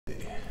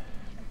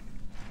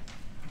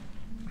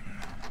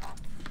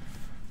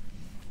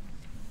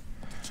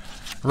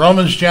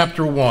Romans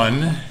chapter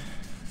 1,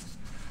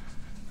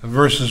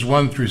 verses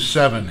 1 through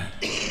 7.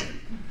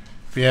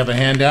 If you have a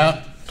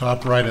handout,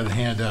 top right of the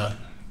handout.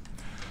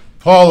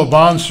 Paul, a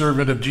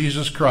bondservant of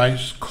Jesus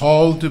Christ,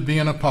 called to be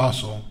an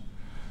apostle,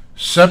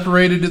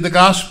 separated to the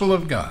gospel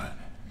of God,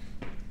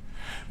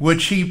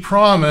 which he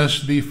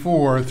promised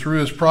before through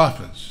his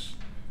prophets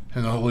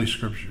in the Holy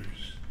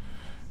Scriptures,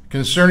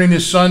 concerning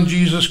his Son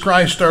Jesus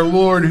Christ our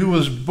Lord, who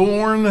was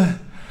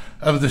born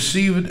of the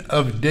seed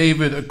of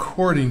David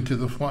according to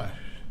the flesh,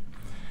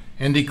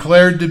 and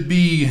declared to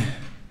be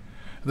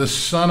the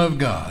Son of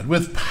God,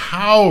 with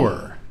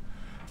power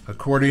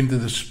according to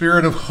the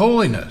Spirit of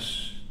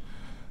holiness,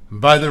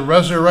 by the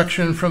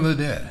resurrection from the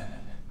dead.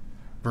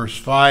 Verse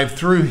 5,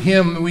 through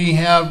him we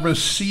have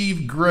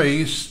received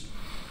grace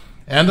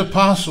and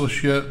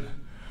apostleship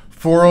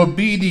for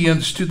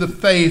obedience to the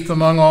faith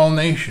among all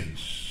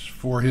nations,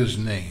 for his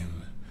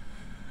name,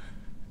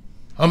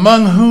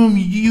 among whom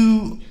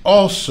you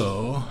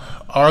also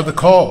are the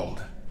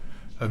called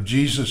of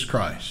Jesus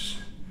Christ,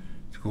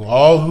 to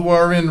all who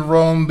are in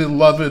Rome,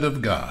 beloved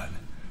of God,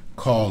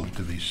 called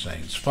to be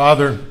saints.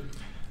 Father,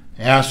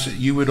 I ask that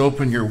you would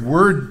open your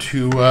word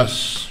to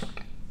us.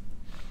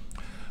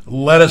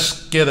 Let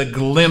us get a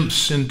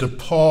glimpse into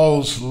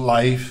Paul's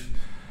life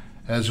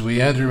as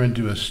we enter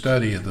into a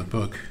study of the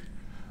book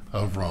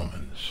of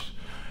Romans.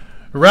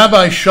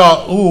 Rabbi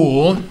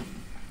Shaul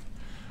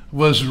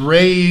was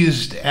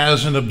raised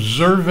as an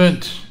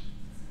observant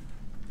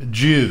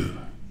Jew.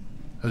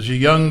 As a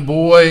young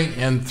boy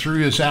and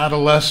through his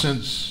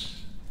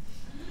adolescence,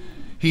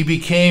 he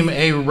became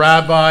a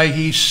rabbi.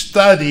 He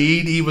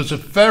studied. He was a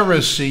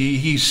Pharisee.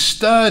 He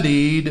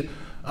studied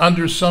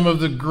under some of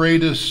the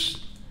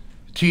greatest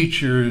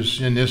teachers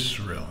in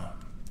Israel.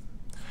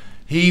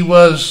 He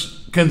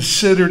was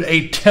considered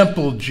a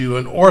temple Jew,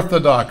 an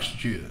Orthodox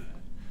Jew.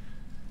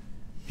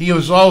 He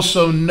was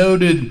also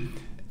noted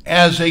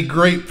as a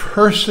great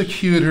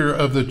persecutor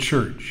of the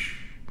church.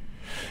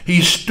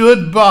 He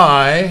stood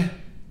by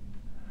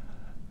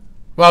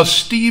while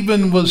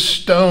Stephen was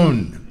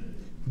stoned,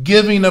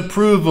 giving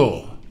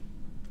approval,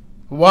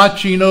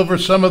 watching over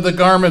some of the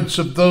garments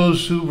of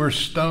those who were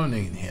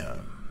stoning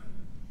him.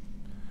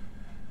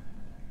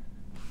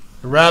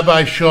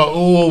 Rabbi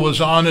Shaul was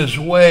on his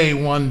way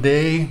one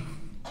day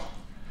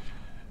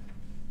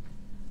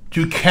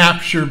to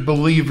capture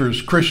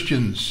believers,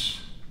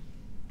 Christians,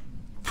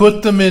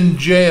 put them in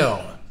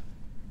jail.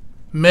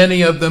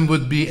 Many of them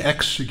would be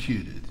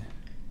executed.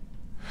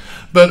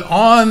 But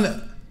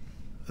on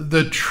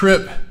the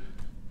trip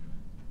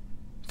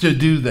to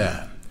do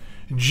that,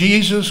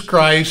 Jesus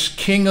Christ,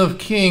 King of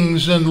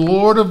Kings and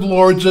Lord of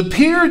Lords,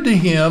 appeared to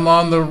him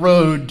on the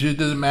road to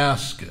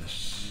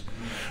Damascus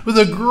with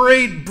a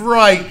great,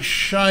 bright,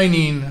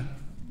 shining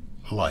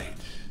light.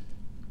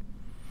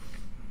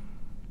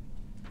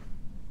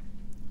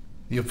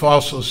 The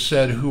apostle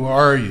said, "Who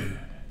are you?"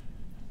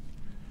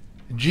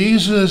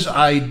 Jesus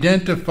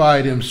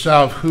identified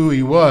himself who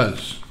he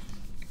was.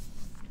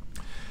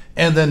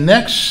 And the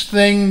next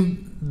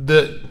thing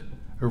that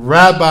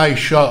Rabbi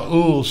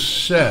Shaul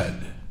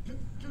said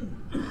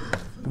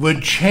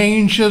would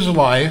change his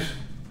life,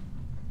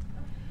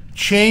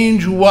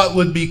 change what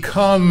would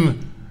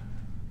become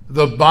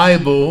the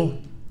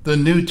Bible, the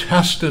New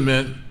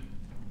Testament,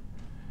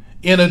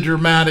 in a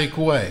dramatic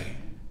way.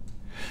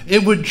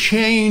 It would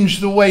change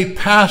the way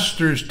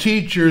pastors,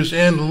 teachers,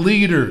 and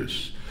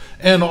leaders,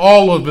 and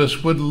all of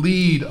us would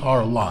lead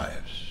our lives.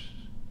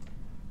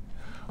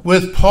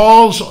 With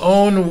Paul's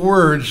own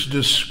words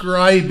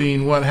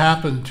describing what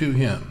happened to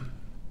him.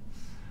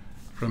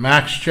 From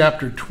Acts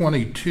chapter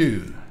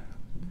 22,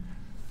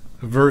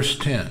 verse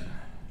 10.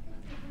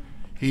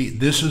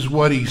 This is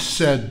what he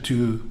said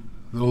to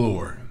the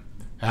Lord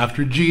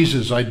after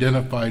Jesus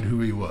identified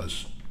who he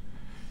was.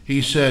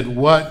 He said,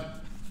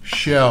 "What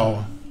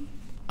shall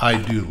I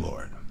do,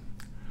 Lord?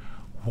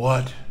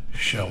 What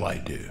shall I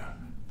do?"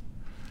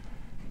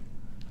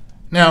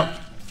 Now,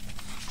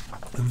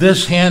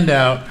 this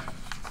handout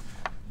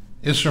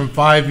is from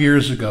 5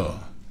 years ago.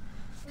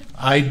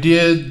 I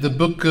did the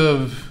book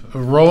of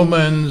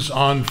Romans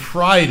on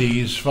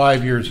Fridays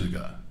 5 years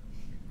ago.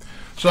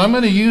 So I'm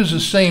going to use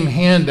the same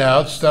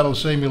handouts. That'll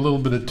save me a little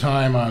bit of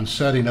time on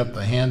setting up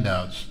the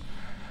handouts.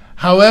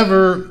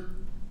 However,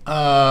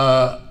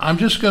 I'm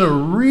just going to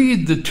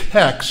read the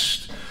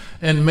text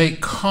and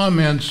make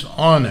comments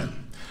on it.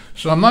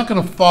 So I'm not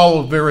going to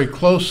follow very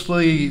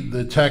closely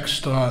the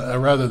text,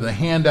 rather the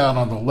handout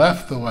on the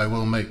left, though I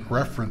will make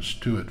reference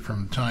to it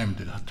from time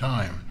to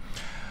time.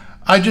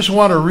 I just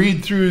want to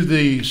read through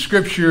the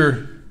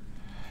scripture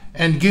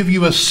and give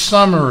you a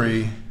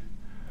summary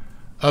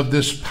of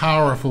this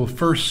powerful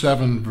first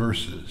 7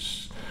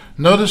 verses.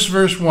 Notice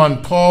verse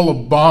 1, Paul, a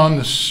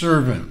bond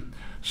servant.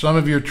 Some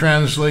of your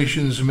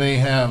translations may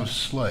have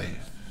slave.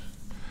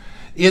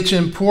 It's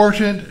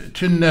important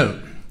to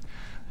note,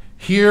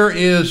 here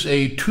is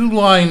a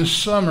 2-line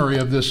summary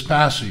of this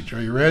passage.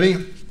 Are you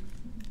ready?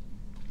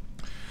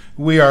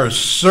 We are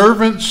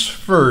servants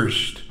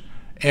first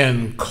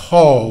and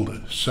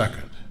called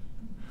second.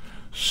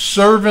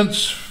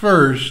 Servants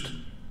first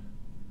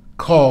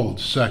called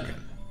second.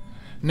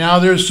 Now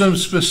there's some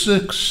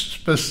specifics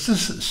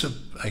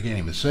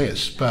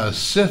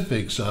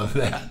of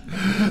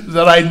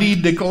that I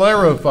need to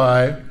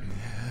clarify.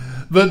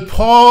 But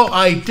Paul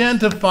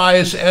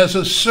identifies as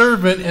a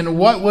servant, and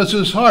what was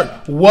his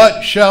heart?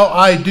 What shall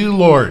I do,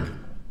 Lord?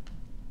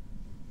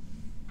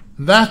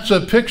 That's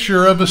a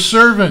picture of a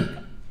servant.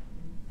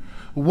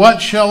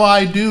 What shall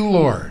I do,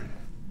 Lord?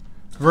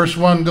 Verse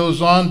 1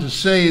 goes on to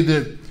say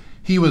that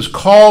he was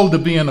called to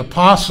be an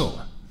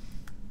apostle.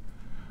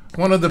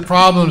 One of the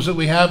problems that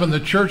we have in the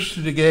church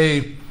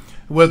today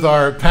with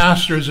our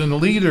pastors and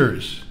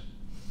leaders,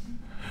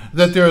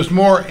 that there is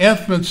more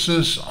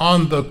emphasis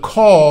on the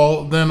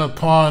call than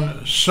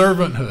upon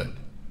servanthood.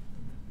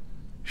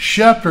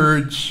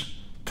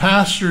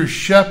 Pastors,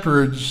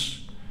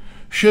 shepherds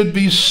should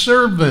be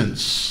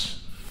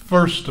servants,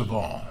 first of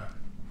all.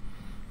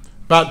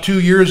 About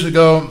 2 years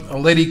ago, a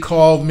lady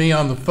called me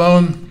on the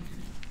phone,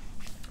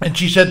 and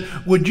she said,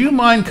 "Would you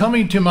mind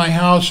coming to my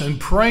house and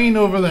praying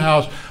over the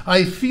house?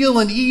 I feel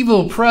an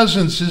evil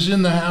presence is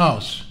in the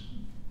house."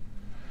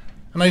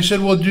 And I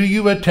said, "Well, do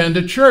you attend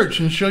a church?"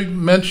 And she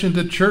mentioned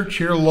a church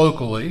here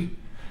locally.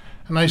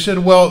 And I said,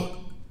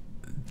 "Well,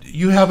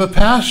 you have a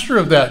pastor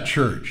of that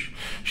church."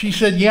 She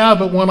said, "Yeah,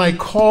 but when I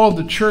called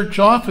the church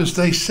office,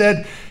 they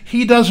said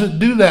he doesn't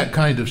do that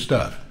kind of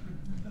stuff.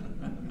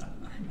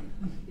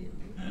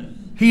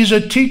 He's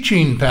a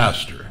teaching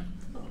pastor."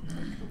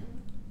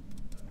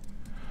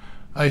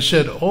 I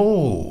said,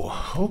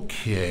 "Oh,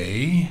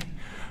 okay.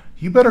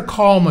 You better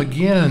call them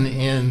again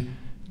and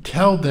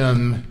tell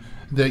them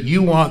that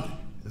you want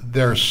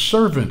their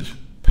servant,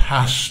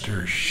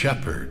 pastor,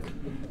 shepherd,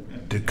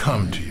 to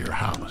come to your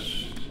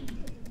house."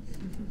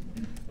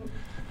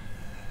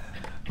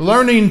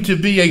 Learning to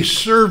be a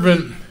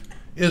servant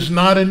is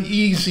not an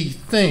easy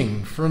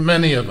thing for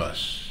many of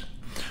us.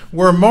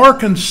 We're more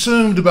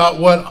consumed about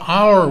what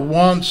our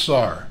wants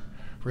are.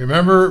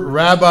 Remember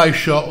Rabbi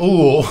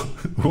Shaul,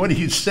 what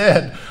he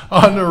said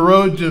on the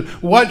road to,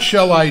 "What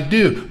shall I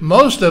do?"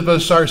 Most of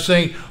us are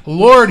saying,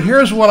 "Lord,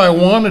 here's what I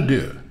want to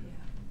do."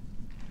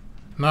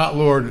 Not,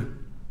 "Lord,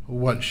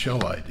 what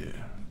shall I do?"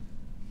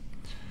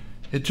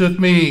 It took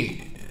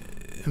me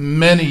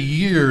many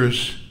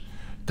years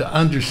to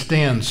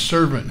understand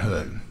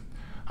servanthood.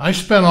 I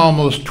spent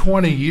almost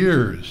 20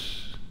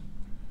 years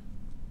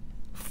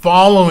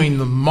following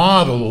the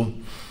model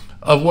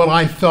of what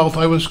I felt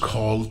I was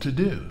called to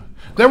do.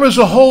 There was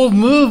a whole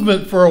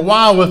movement for a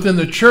while within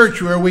the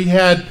church where we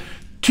had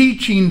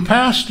teaching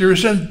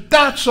pastors, and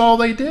that's all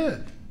they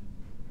did.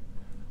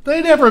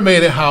 They never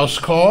made a house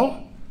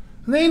call.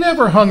 They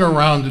never hung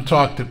around to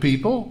talk to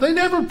people. They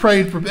never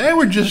prayed for, they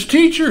were just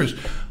teachers.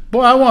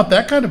 Boy, I want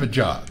that kind of a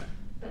job.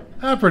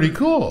 That's pretty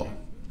cool.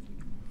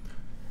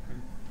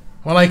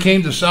 When I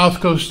came to South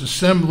Coast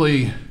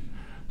Assembly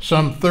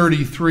some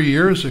 33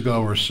 years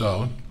ago or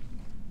so,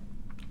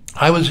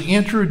 I was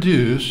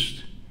introduced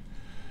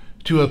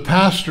to a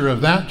pastor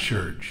of that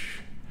church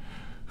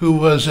who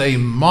was a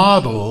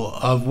model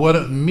of what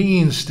it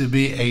means to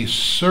be a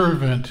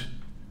servant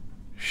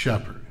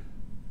shepherd.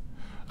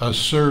 A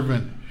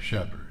servant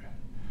shepherd.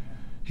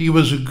 He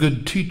was a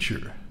good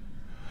teacher,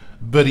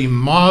 but he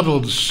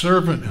modeled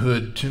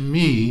servanthood to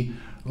me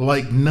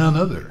like none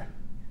other.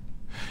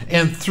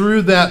 And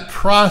through that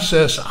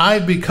process,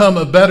 I've become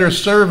a better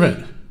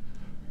servant.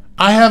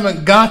 I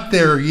haven't got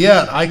there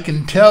yet, I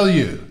can tell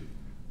you.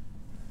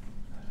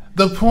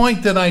 The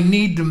point that I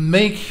need to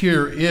make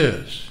here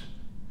is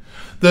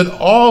that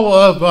all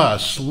of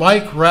us,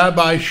 like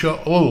Rabbi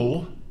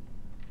Shaul,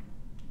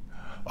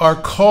 are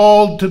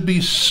called to be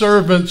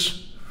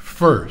servants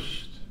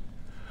first.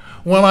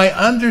 When I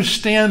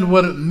understand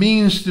what it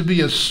means to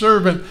be a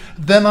servant,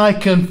 then I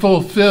can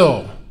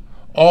fulfill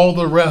all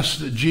the rest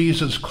that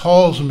Jesus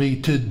calls me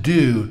to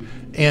do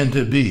and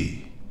to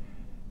be,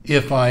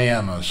 if I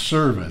am a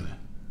servant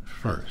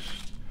first.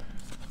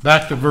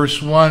 Back to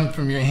verse 1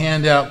 from your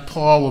handout.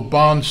 Paul, a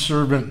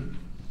bondservant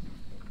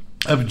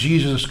of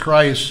Jesus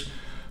Christ,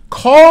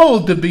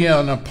 called to be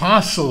an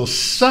apostle,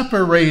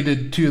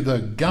 separated to the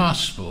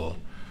gospel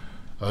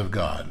of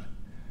God.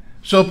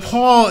 So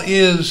Paul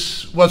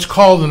is what's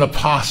called an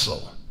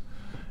apostle.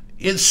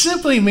 It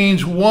simply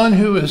means one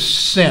who is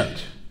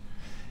sent.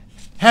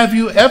 Have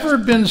you ever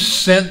been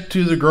sent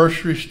to the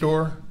grocery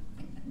store?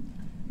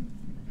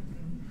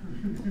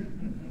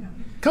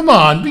 Come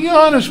on, be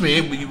honest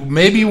with me.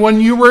 Maybe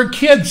when you were a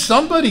kid,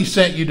 somebody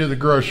sent you to the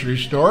grocery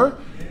store.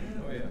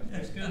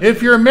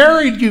 If you're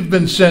married, you've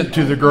been sent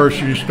to the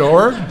grocery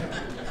store.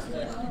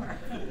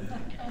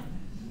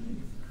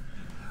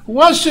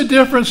 What's the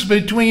difference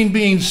between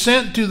being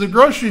sent to the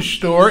grocery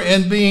store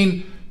and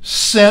being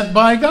sent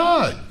by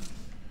God?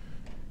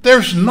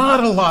 There's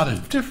not a lot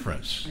of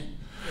difference.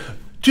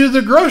 To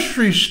the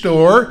grocery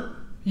store,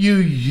 you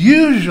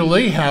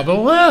usually have a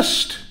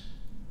list.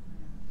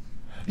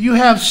 You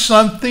have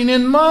something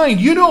in mind.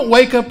 You don't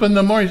wake up in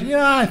the morning,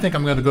 yeah, I think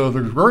I'm going to go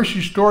to the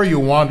grocery store. You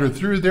wander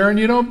through there and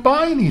you don't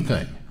buy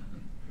anything.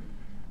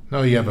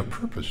 No, you have a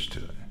purpose to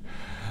it.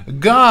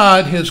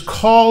 God has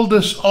called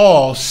us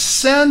all,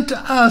 sent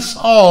us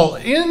all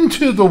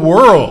into the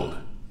world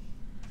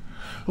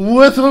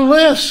with a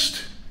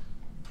list.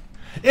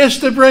 It's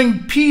to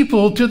bring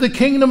people to the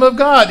kingdom of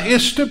God.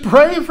 It's to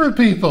pray for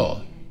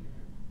people.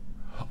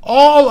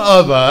 All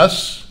of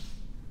us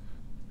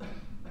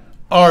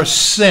are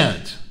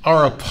sent,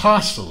 are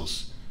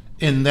apostles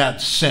in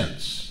that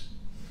sense.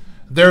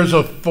 There's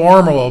a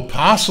formal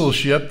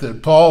apostleship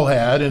that Paul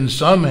had and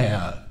some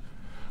have,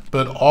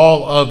 but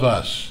all of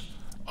us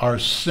are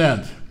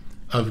sent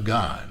of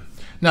God.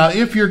 Now,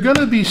 if you're going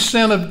to be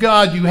sent of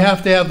God, you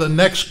have to have the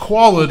next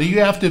quality. You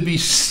have to be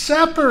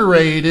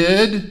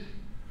separated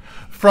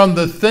from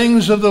the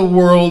things of the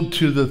world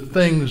to the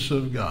things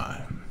of God.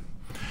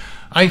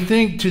 I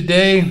think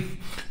today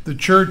the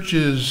church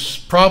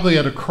is probably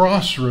at a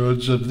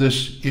crossroads of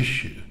this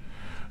issue.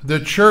 The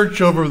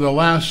church over the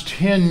last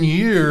 10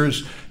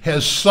 years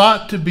has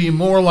sought to be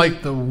more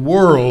like the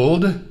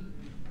world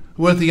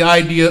with the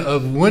idea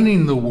of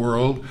winning the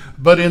world,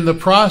 but in the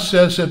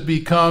process have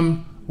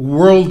become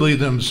worldly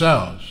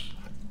themselves.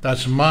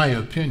 That's my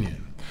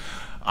opinion.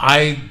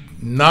 I'm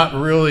not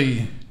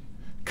really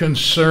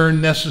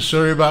concerned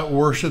necessarily about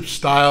worship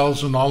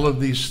styles and all of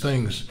these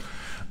things.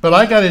 But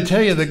I got to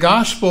tell you, the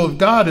gospel of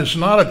God is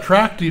not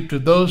attractive to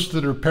those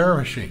that are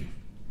perishing.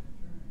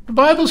 The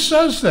Bible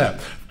says that.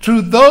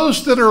 To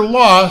those that are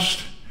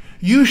lost,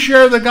 you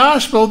share the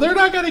gospel, they're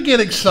not going to get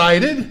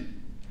excited.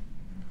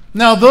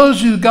 Now,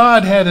 those who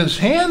God had his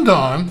hand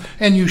on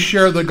and you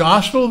share the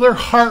gospel, their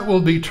heart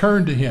will be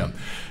turned to him.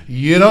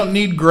 You don't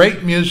need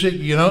great music.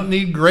 You don't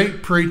need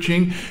great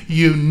preaching.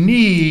 You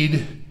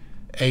need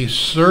a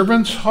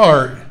servant's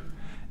heart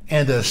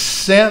and a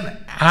sent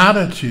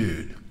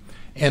attitude,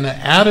 and an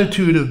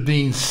attitude of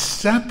being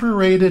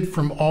separated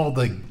from all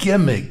the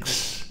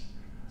gimmicks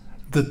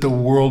that the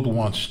world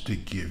wants to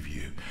give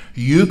you.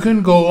 You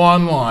can go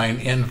online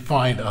and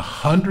find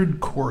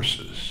 100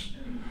 courses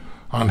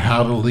on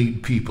how to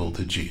lead people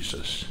to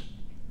Jesus,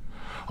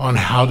 on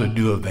how to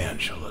do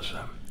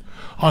evangelism,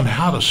 on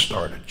how to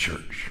start a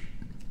church,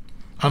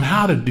 on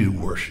how to do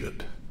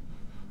worship,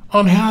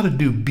 on how to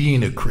do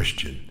being a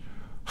Christian.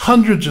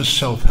 Hundreds of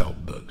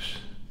self-help books.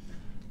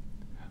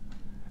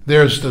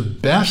 There's the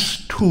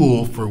best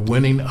tool for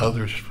winning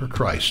others for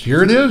Christ.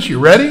 Here it is. You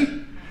ready?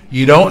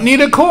 You don't need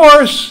a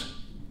course.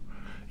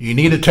 You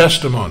need a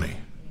testimony.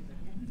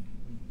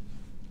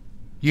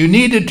 You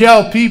need to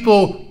tell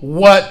people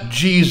what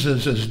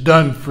Jesus has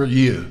done for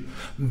you.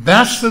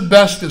 That's the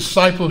best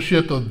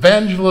discipleship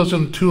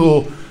evangelism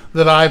tool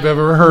that I've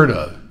ever heard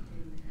of.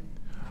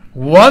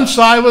 Once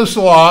I was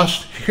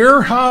lost,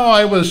 here how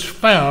I was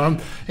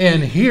found,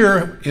 and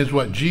here is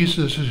what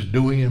Jesus is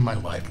doing in my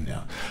life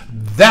now.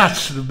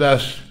 That's the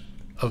best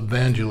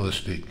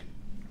evangelistic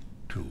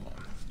tool.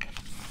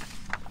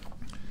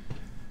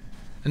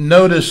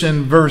 Notice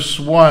in verse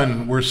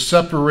 1, we're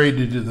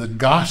separated to the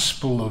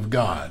gospel of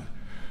God.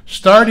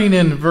 Starting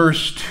in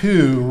verse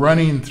 2,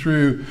 running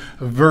through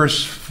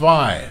verse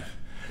 5,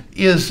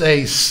 is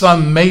a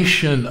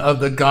summation of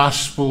the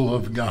gospel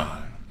of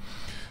God.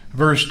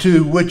 Verse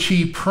 2, which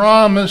he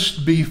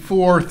promised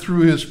before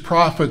through his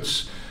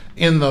prophets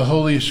in the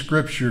Holy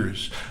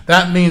Scriptures.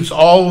 That means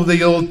all of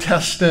the Old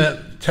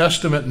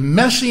Testament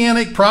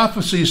messianic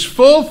prophecies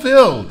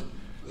fulfilled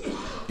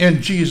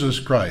in Jesus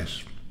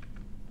Christ.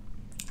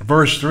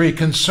 Verse 3,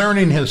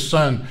 concerning his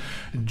Son,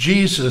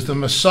 Jesus, the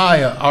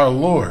Messiah, our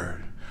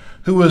Lord,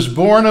 who was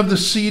born of the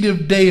seed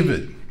of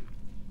David,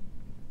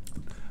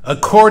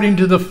 according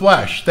to the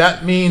flesh.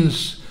 That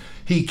means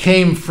he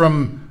came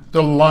from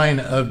the line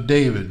of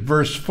David.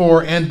 Verse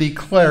 4, and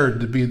declared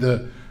to be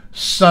the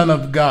Son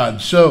of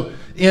God. So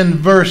in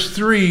verse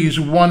 3, he's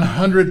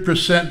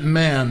 100%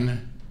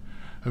 man.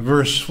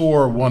 Verse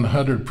 4,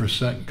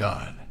 100%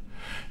 God.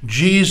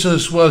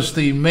 Jesus was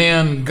the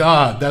man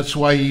God. That's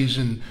why he's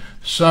in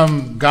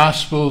some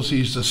Gospels,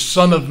 he's the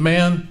Son of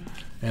Man,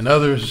 and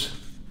others,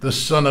 the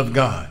Son of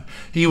God.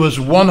 He was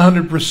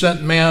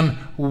 100% man,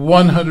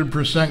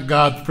 100%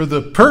 God, for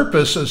the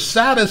purpose of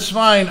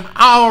satisfying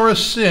our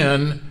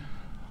sin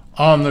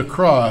on the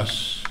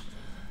cross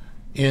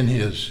in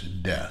his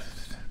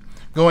death.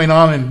 Going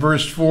on in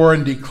verse 4,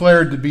 and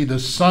declared to be the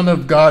Son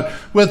of God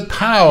with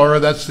power,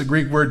 that's the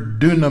Greek word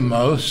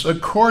dunamos,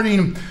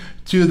 according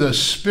to the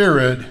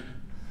Spirit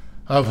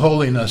of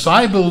holiness.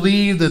 I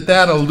believe that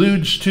that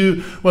alludes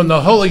to when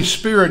the Holy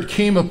Spirit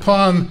came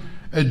upon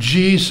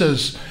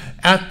Jesus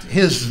at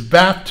his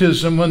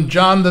baptism, when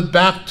John the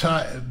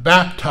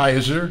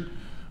baptizer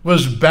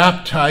was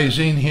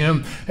baptizing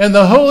him, and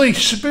the Holy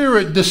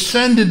Spirit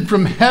descended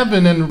from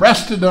heaven and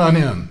rested on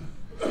him.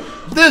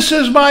 This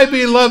is my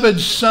beloved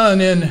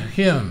Son, in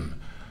him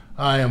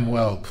I am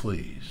well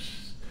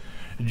pleased.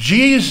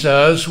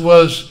 Jesus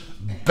was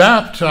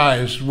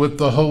baptized with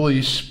the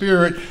Holy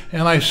Spirit,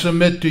 and I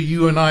submit to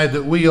you and I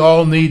that we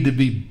all need to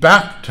be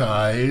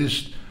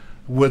baptized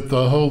with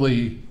the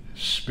Holy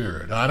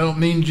Spirit. I don't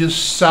mean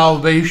just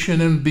salvation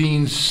and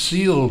being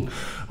sealed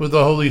with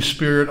the Holy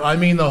Spirit. I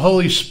mean the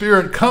Holy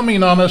Spirit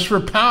coming on us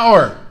for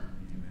power.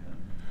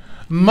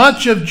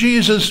 Much of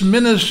Jesus'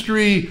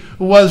 ministry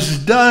was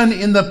done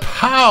in the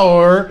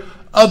power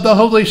of the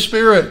Holy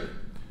Spirit.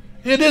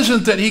 It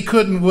isn't that he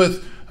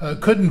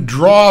couldn't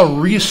draw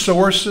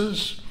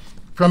resources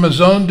from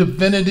his own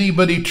divinity,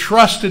 but he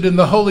trusted in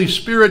the Holy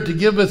Spirit to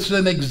give us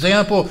an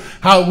example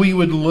how we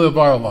would live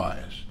our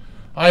lives.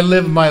 I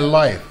live my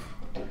life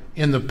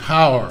in the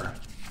power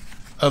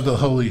of the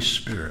Holy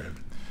Spirit.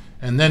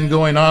 And then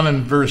going on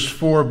in verse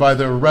 4, by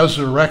the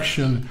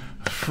resurrection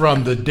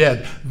from the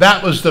dead.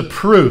 That was the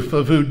proof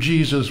of who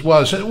Jesus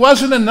was. It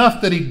wasn't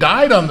enough that he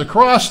died on the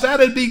cross.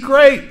 That'd be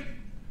great.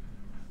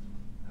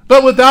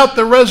 But without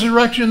the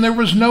resurrection, there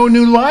was no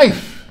new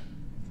life.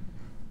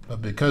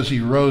 But because he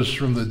rose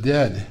from the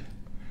dead,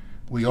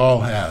 we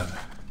all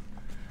have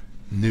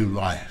new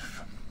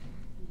life.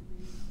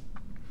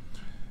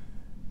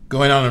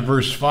 Going on in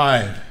verse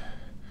 5,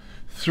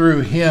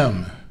 through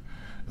him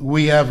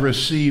we have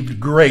received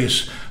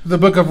grace. The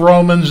book of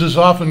Romans is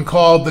often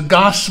called the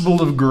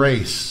gospel of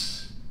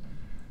grace.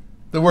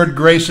 The word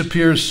grace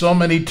appears so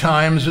many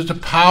times. It's a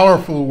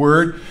powerful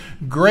word.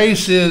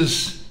 Grace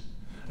is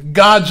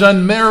God's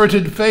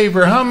unmerited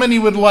favor. How many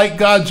would like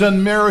God's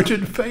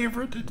unmerited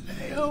favor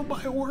today? Oh,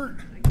 my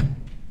word.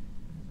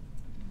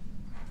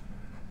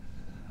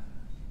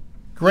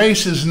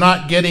 Grace is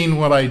not getting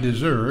what I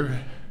deserve.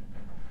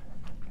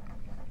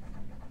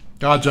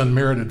 God's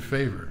unmerited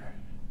favor.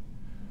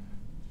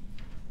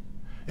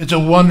 It's a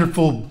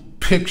wonderful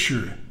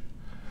picture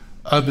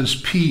of his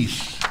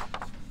peace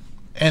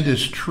and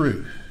his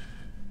truth.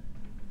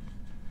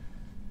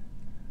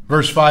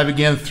 Verse 5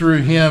 again,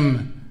 through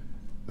him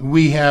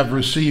we have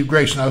received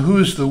grace. Now,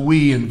 who's the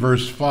we in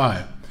verse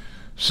 5?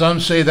 Some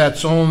say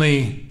that's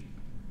only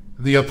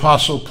the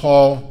Apostle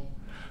Paul.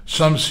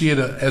 Some see it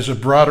as a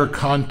broader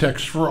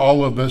context for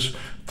all of us.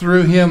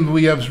 Through him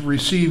we have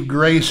received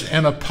grace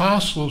and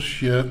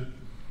apostleship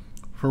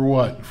for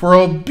what? For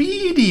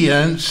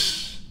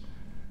obedience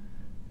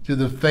to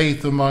the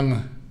faith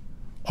among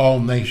all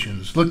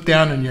nations. Look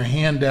down in your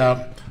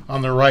handout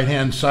on the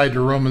right-hand side to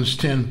Romans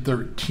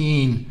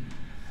 10:13.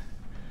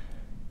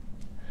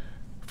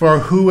 For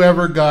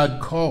whoever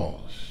God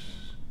calls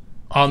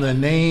on the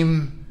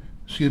name,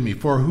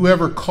 for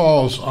whoever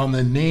calls on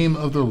the name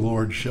of the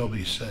Lord shall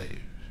be saved.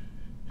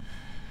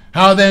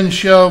 How then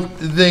shall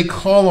they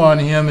call on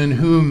him in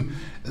whom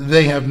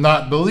they have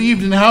not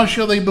believed? And how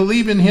shall they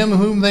believe in him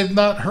whom they've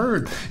not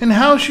heard? And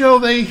how shall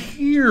they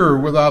hear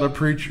without a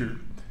preacher?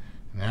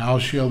 And how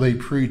shall they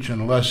preach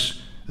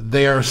unless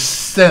they are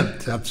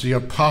sent? That's the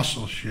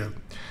apostleship.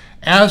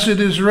 As it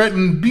is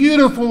written,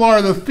 beautiful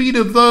are the feet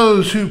of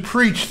those who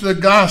preach the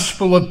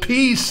gospel of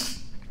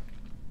peace,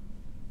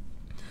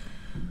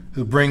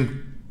 who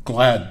bring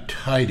glad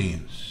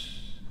tidings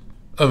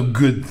of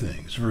good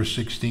things. Verse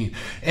 16,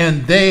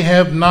 and they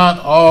have not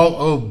all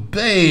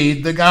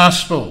obeyed the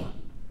gospel.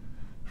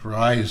 For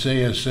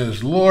Isaiah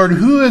says, Lord,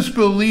 who has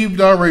believed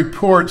our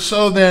report?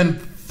 So then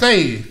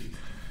faith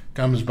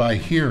comes by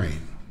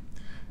hearing,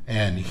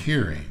 and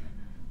hearing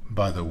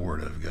by the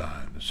word of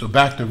God. So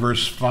back to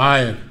verse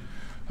 5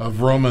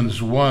 of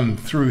Romans 1.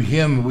 Through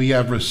him we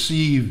have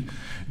received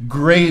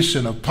grace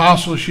and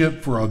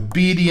apostleship for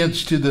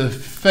obedience to the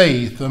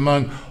faith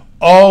among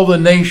all the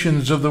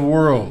nations of the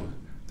world.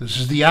 This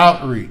is the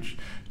outreach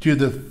to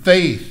the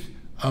faith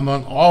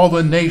among all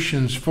the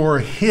nations for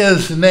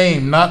his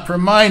name, not for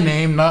my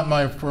name,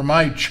 for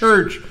my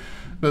church,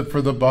 but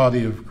for the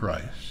body of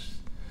Christ.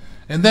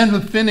 And then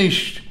to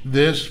finish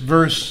this,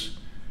 verse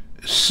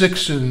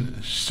 6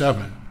 and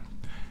 7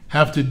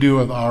 have to do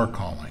with our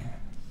calling.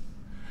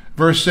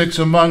 Verse 6,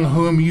 among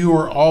whom you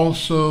are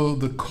also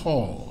the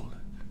called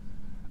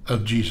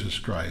of Jesus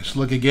Christ.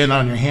 Look again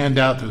on your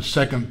handout to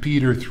 2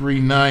 Peter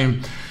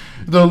 3:9.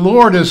 The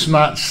Lord is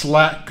not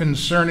slack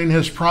concerning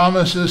his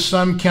promises.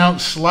 Some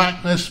count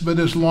slackness, but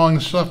is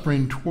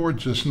long-suffering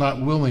towards us,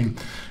 not willing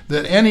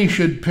that any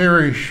should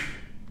perish,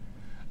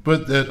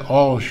 but that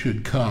all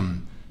should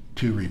come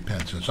to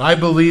repentance. I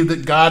believe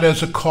that God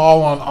has a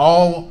call on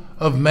all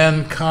of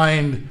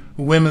mankind,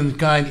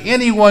 womankind,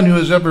 anyone who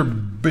has ever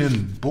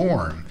been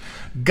born.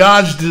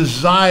 God's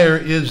desire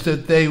is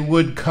that they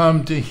would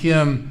come to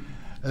him,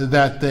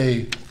 that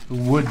they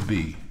would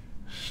be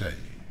saved.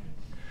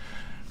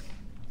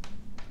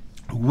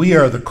 We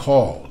are the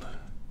called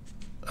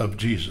of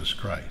Jesus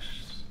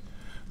Christ.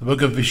 The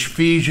book of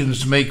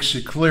Ephesians makes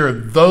it clear,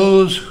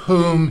 those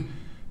whom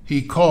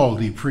he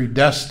called, he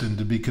predestined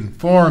to be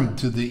conformed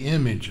to the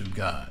image of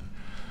God.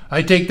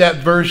 I take that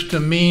verse to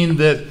mean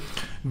that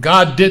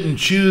God didn't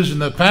choose in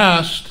the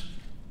past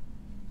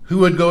who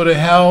would go to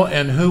hell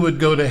and who would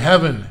go to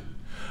heaven.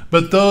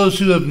 But those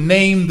who have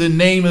named the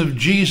name of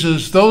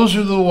Jesus, those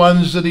are the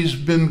ones that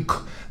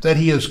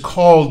he has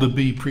called to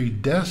be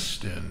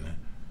predestined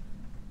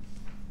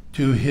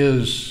to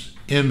his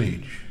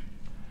image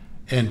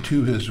and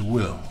to his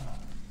will.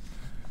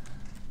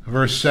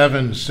 Verse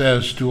 7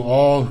 says, to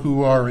all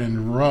who are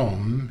in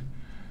Rome,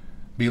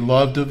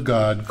 beloved of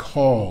God,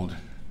 called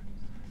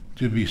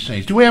to be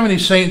saints. Do we have any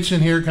saints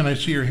in here? Can I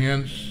see your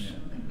hands?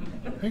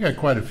 I got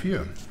quite a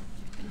few.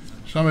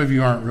 Some of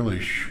you aren't really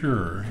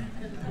sure.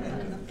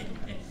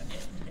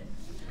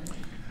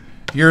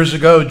 Years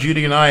ago,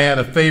 Judy and I had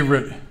a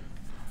favorite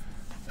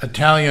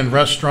Italian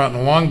restaurant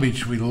in Long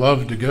Beach we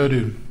loved to go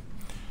to.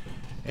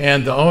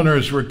 And the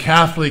owners were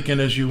Catholic, and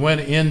as you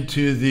went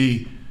into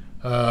the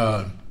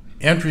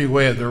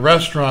entryway of the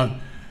restaurant,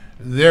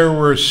 there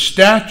were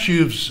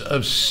statues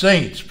of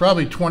saints,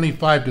 probably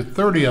 25 to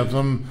 30 of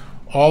them,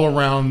 all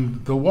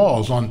around the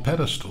walls on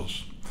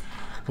pedestals.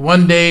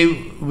 One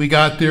day we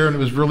got there and it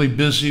was really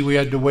busy. We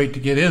had to wait to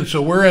get in.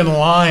 So we're in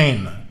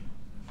line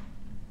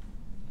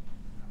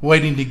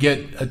waiting to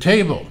get a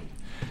table.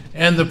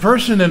 And the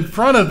person in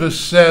front of us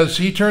says,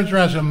 he turns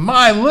around and says,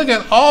 "My, look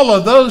at all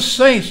of those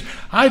saints.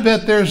 I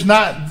bet there's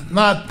not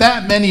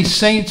that many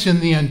saints in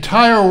the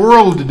entire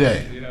world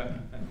today."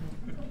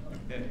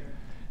 Yeah.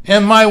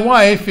 And my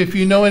wife, if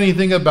you know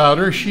anything about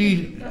her,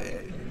 she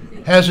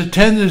has a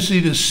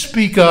tendency to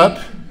speak up.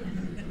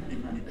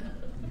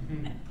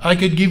 I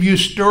could give you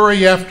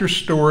story after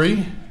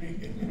story,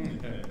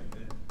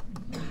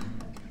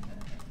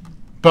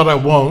 but I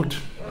won't.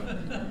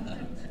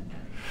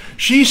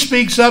 She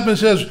speaks up and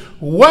says,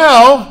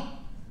 "Well,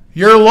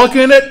 you're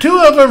looking at two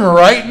of them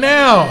right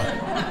now."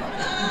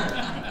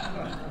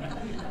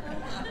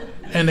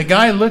 And the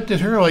guy looked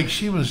at her like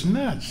she was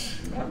nuts.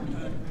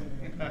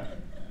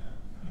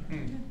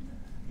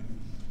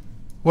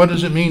 What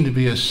does it mean to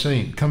be a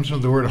saint? It comes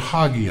from the word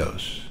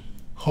hagios,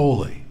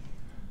 holy,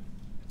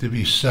 to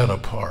be set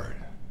apart.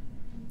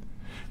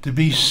 To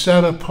be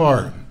set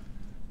apart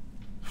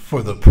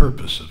for the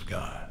purpose of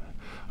God.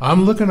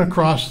 I'm looking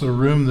across the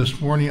room this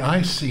morning.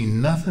 I see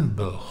nothing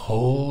but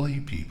holy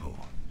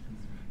people.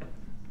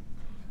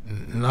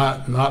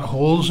 Not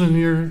holes in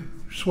your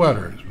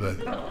sweaters, but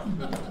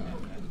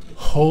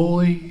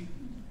holy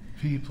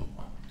people.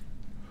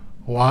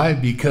 Why?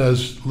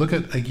 Because look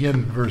at,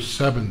 again, verse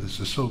 7. This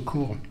is so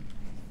cool.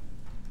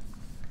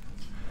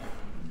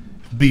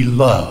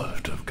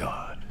 Beloved of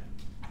God.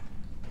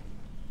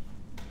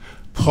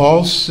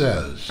 Paul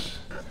says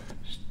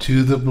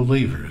to the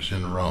believers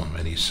in Rome,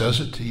 and he says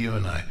it to you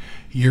and I,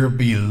 you're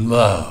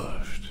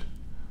beloved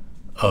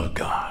of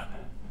God.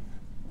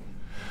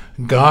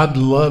 God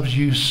loves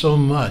you so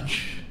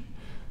much,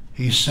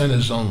 he sent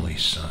his only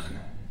son.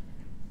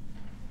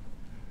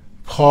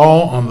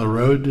 Paul on the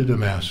road to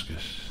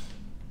Damascus,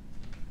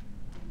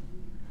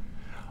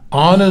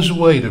 on his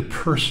way to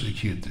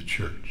persecute the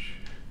church,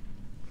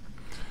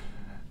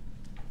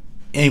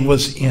 he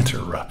was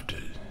interrupted.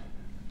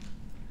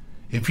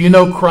 If you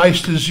know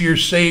Christ as your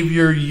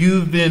Savior,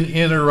 you've been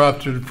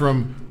interrupted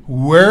from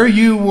where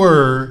you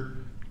were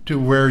to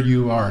where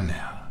you are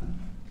now.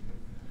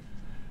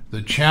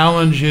 The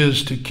challenge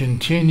is to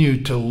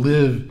continue to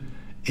live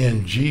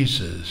in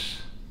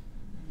Jesus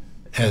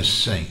as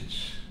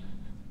saints.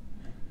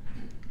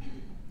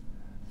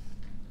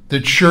 The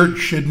church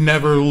should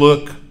never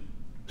look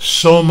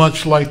so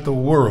much like the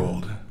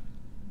world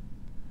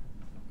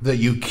that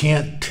you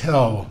can't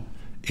tell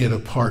it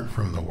apart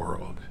from the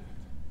world.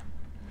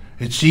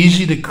 It's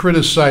easy to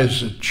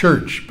criticize the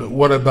church, but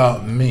what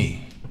about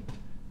me?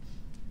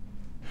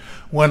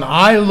 When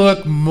I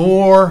look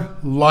more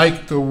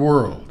like the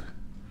world,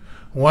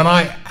 when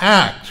I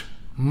act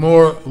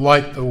more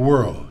like the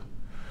world,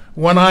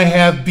 when I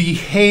have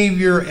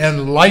behavior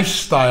and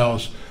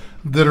lifestyles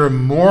that are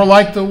more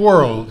like the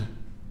world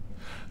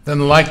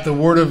than like the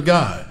Word of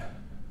God,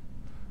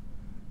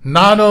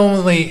 not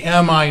only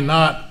am I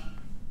not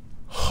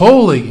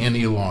holy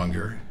any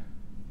longer,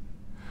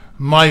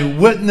 my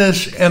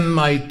witness and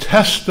my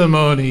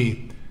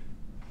testimony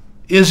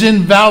is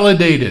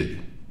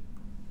invalidated.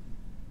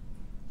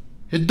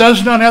 It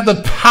does not have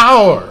the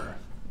power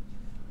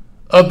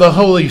of the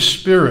Holy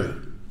Spirit.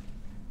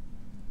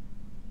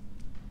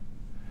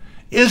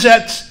 It's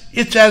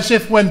as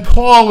if when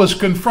Paul was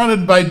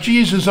confronted by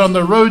Jesus on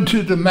the road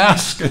to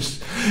Damascus,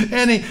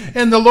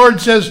 and the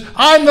Lord says,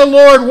 "I'm the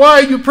Lord,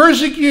 why are you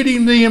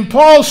persecuting me?" And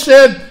Paul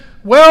said,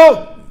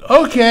 "Well,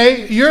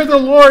 okay, you're the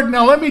Lord.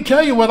 Now let me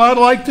tell you what I'd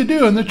like to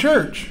do in the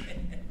church.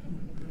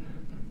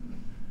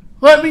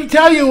 Let me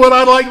tell you what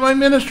I'd like my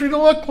ministry to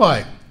look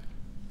like.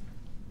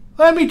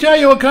 Let me tell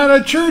you what kind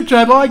of church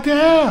I'd like to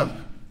have."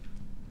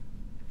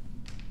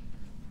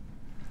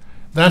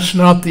 That's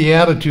not the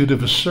attitude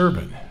of a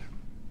servant.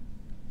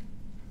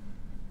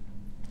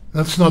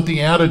 That's not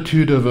the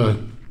attitude of a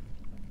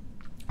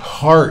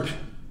heart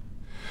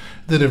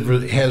that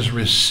has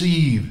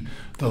received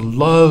the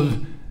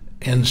love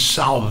and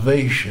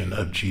salvation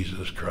of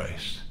Jesus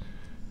Christ.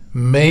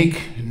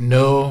 Make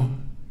no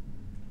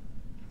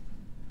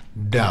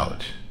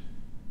doubt.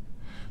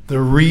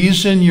 The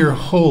reason you're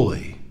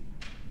holy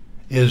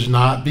is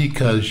not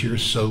because you're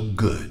so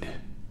good.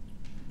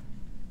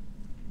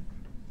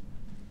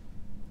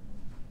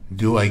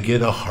 Do I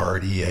get a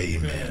hearty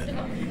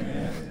amen?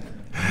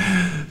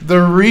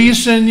 The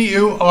reason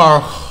you are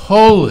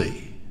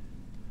holy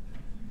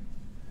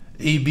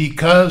is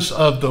because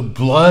of the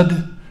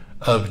blood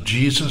of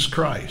Jesus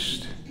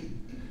Christ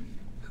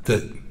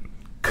that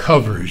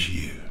covers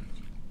you.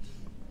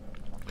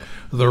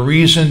 The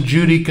reason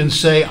Judy can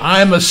say,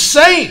 "I'm a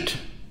saint,"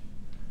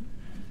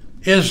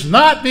 is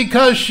not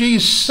because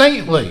she's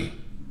saintly,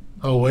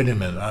 Oh, wait a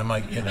minute. I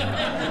might get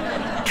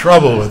in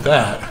trouble with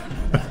that.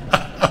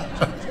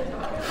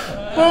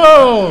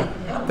 Oh,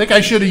 I think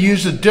I should have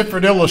used a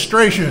different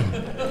illustration.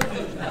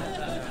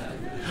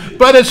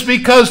 But it's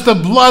because the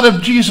blood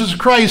of Jesus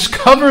Christ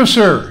covers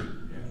her.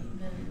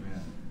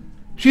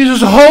 She's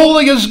as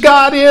holy as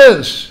God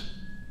is.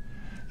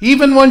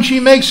 Even when she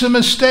makes a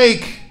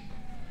mistake,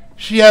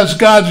 she has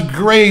God's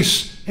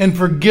grace and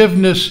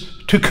forgiveness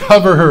to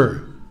cover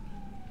her.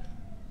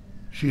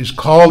 She's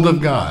called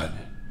of God,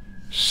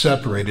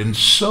 separated, and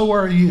so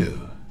are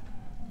you,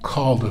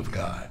 called of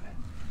God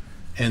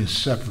and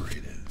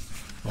separated.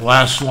 The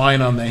last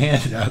line on the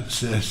handout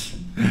says,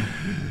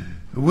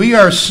 we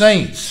are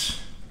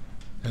saints,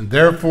 and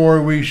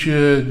therefore we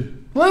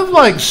should live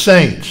like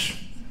saints.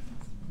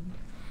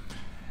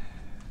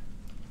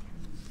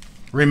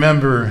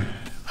 Remember,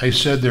 I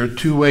said there are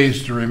two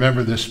ways to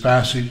remember this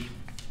passage.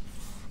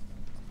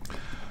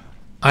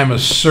 I'm a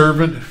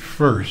servant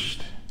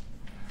first.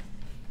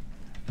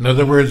 In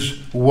other words,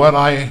 what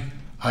I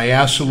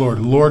ask the Lord,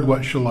 Lord,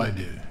 what shall I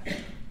do?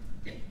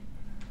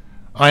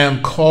 I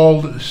am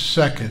called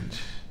second.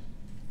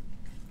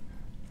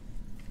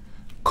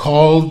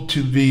 Called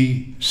to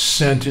be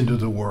sent into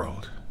the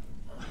world.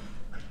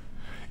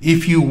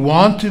 If you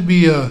want to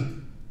be a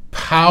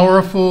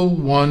powerful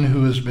one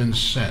who has been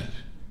sent,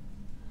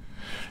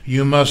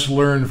 you must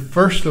learn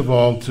first of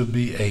all to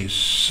be a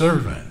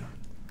servant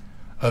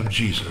of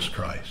Jesus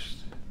Christ.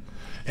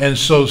 And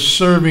so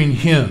serving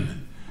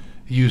him,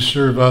 you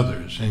serve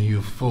others and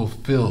you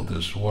fulfill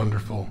this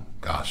wonderful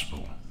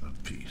gospel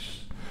of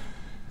peace.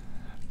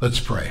 Let's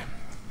pray.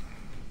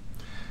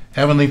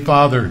 Heavenly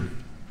Father,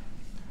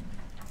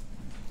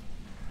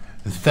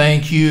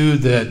 thank you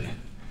that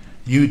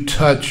you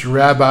touched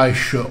Rabbi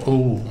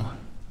Shaul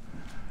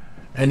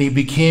and he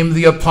became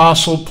the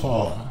Apostle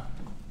Paul.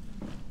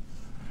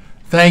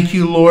 Thank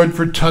you, Lord,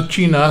 for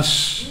touching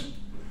us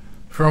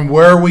from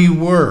where we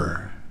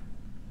were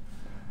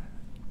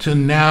to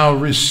now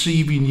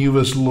receiving you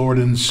as Lord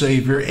and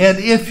Savior. And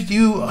if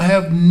you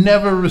have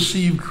never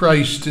received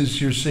Christ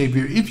as your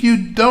Savior, if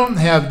you don't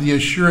have the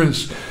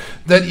assurance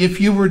that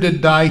if you were to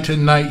die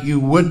tonight, you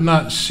would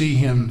not see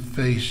him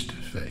face to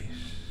face,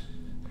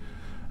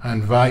 I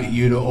invite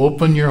you to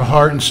open your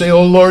heart and say,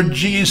 oh Lord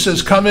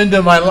Jesus, come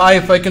into my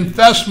life. I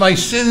confess my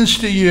sins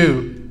to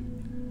you.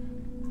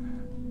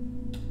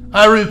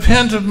 I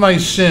repent of my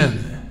sin.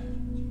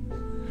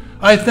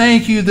 I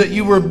thank you that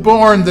you were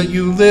born, that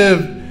you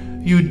lived,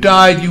 you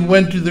died, you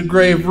went to the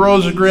grave,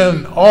 rose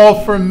again,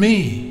 all for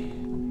me.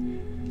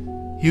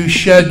 You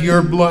shed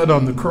your blood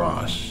on the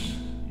cross.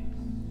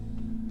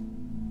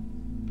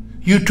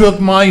 You took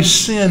my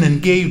sin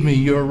and gave me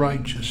your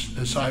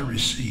righteousness. I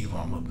receive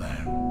all of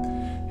that.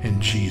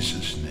 In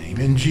Jesus'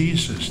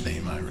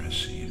 name I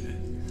receive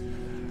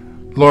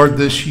it. Lord,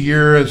 this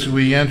year as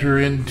we enter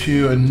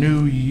into a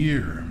new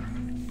year,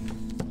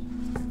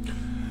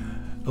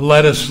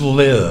 let us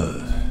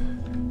live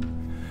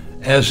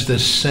as the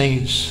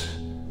saints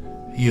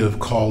you have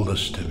called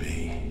us to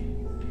be.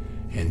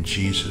 In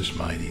Jesus'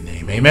 mighty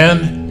name.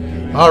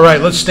 Amen. All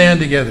right, let's stand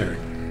together.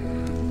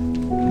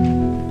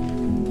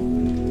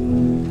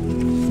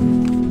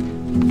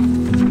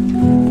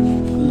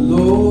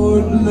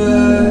 Lord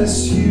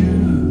bless you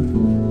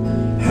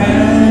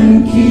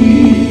and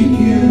keep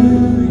you.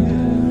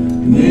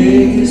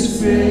 Make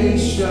his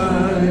face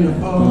shine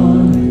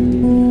upon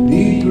you.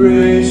 Be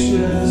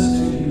gracious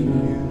to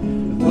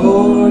you.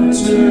 Lord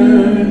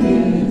turn